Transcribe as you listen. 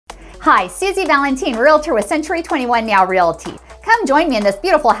Hi, Susie Valentine, Realtor with Century 21 Now Realty. Come join me in this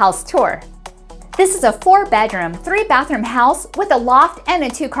beautiful house tour. This is a 4-bedroom, 3-bathroom house with a loft and a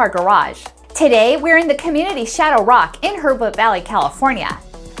 2-car garage. Today, we're in the community Shadow Rock in Jurupa Valley, California.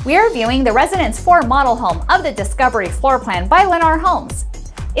 We are viewing the Residence 4 model home of the Discovery floor plan by Lennar Homes.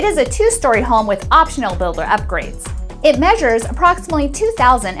 It is a 2-story home with optional builder upgrades. It measures approximately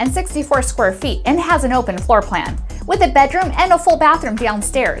 2,064 square feet and has an open floor plan, with a bedroom and a full bathroom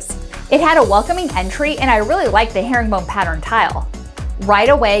downstairs. It had a welcoming entry, and I really like the herringbone pattern tile. Right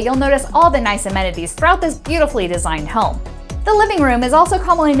away, you'll notice all the nice amenities throughout this beautifully designed home. The living room is also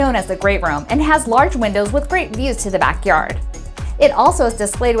commonly known as the great room and has large windows with great views to the backyard. It also is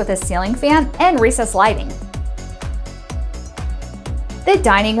displayed with a ceiling fan and recessed lighting. The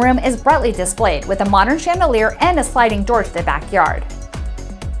dining room is brightly displayed with a modern chandelier and a sliding door to the backyard.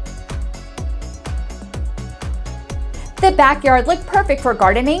 The backyard looked perfect for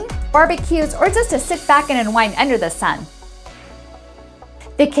gardening, barbecues, or just to sit back and unwind under the sun.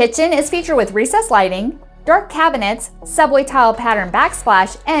 The kitchen is featured with recessed lighting, dark cabinets, subway tile pattern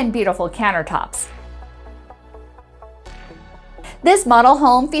backsplash, and beautiful countertops. This model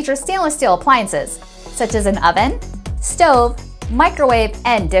home features stainless steel appliances, such as an oven, stove, microwave,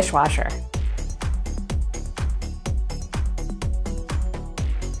 and dishwasher.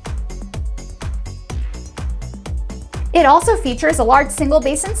 It also features a large single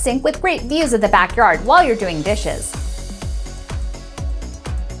basin sink with great views of the backyard while you're doing dishes.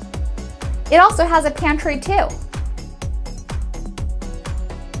 It also has a pantry too.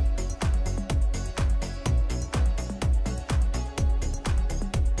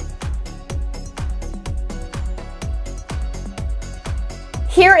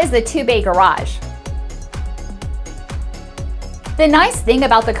 Here is the 2-bay garage. The nice thing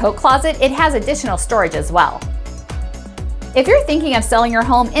about the coat closet, it has additional storage as well. If you're thinking of selling your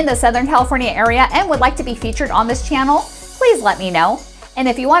home in the Southern California area and would like to be featured on this channel, please let me know. And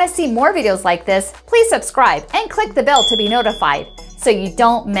if you want to see more videos like this, please subscribe and click the bell to be notified so you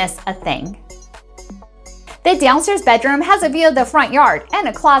don't miss a thing. The downstairs bedroom has a view of the front yard and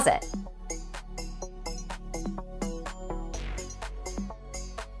a closet.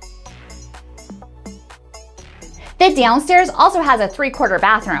 The downstairs also has a 3/4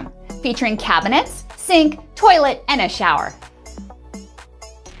 bathroom, featuring cabinets, sink, toilet, and a shower.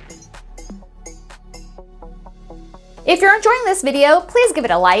 If you're enjoying this video, please give it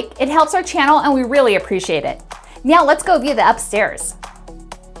a like. It helps our channel and we really appreciate it. Now let's go view the upstairs.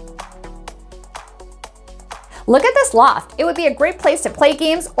 Look at this loft. It would be a great place to play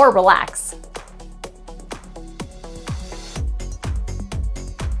games or relax.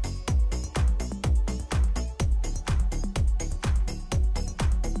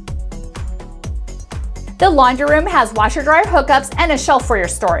 The laundry room has washer-dryer hookups and a shelf for your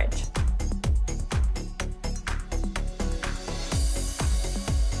storage.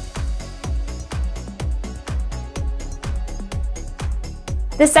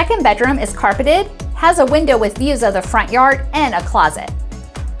 The second bedroom is carpeted, has a window with views of the front yard and a closet.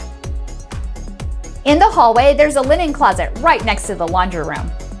 In the hallway, there's a linen closet right next to the laundry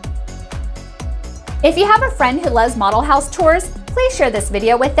room. If you have a friend who loves model house tours, please share this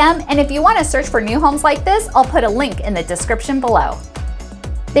video with them, and if you want to search for new homes like this, I'll put a link in the description below.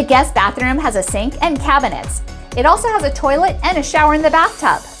 The guest bathroom has a sink and cabinets. It also has a toilet and a shower in the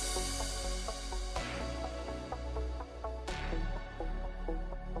bathtub.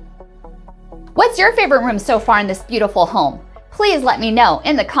 What's your favorite room so far in this beautiful home? Please let me know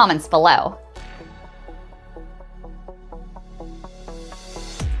in the comments below.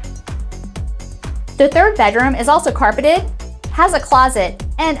 The third bedroom is also carpeted, has a closet,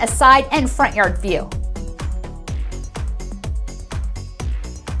 and a side and front yard view.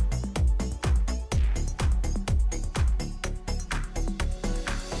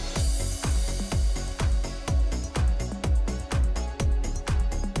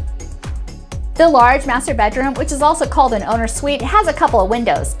 The large master bedroom, which is also called an owner's suite, has a couple of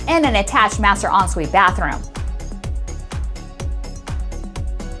windows and an attached master ensuite bathroom.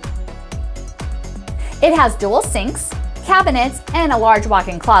 It has dual sinks, cabinets, and a large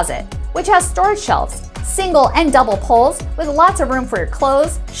walk-in closet, which has storage shelves, single and double poles with lots of room for your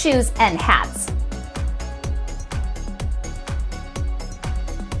clothes, shoes, and hats.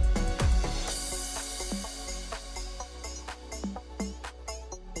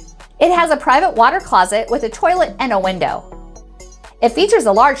 It has a private water closet with a toilet and a window. It features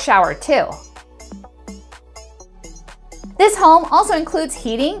a large shower too. This home also includes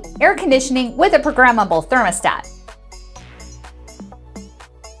heating, air conditioning with a programmable thermostat.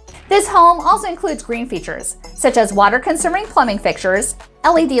 This home also includes green features, such as water-conserving plumbing fixtures,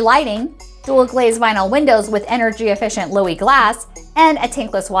 LED lighting, dual glazed vinyl windows with energy efficient Louis glass, and a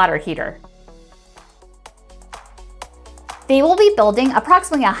tankless water heater. They will be building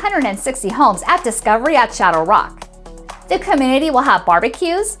approximately 160 homes at Discovery at Shadow Rock. The community will have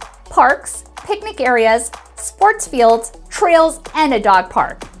barbecues, parks, picnic areas, sports fields, trails, and a dog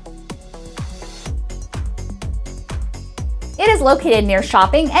park. It is located near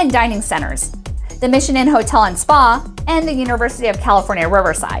shopping and dining centers, the Mission Inn Hotel and Spa, and the University of California,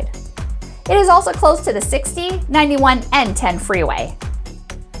 Riverside. It is also close to the 60, 91, and 10 freeway.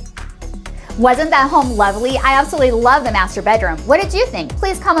 Wasn't that home lovely? I absolutely love the master bedroom. What did you think?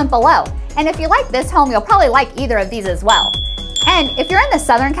 Please comment below. And if you like this home, you'll probably like either of these as well. And if you're in the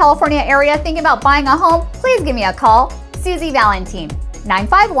Southern California area thinking about buying a home, please give me a call. Susie Valentine,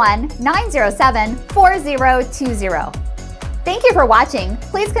 951-907-4020. Thank you for watching.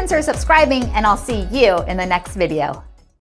 Please consider subscribing, and I'll see you in the next video.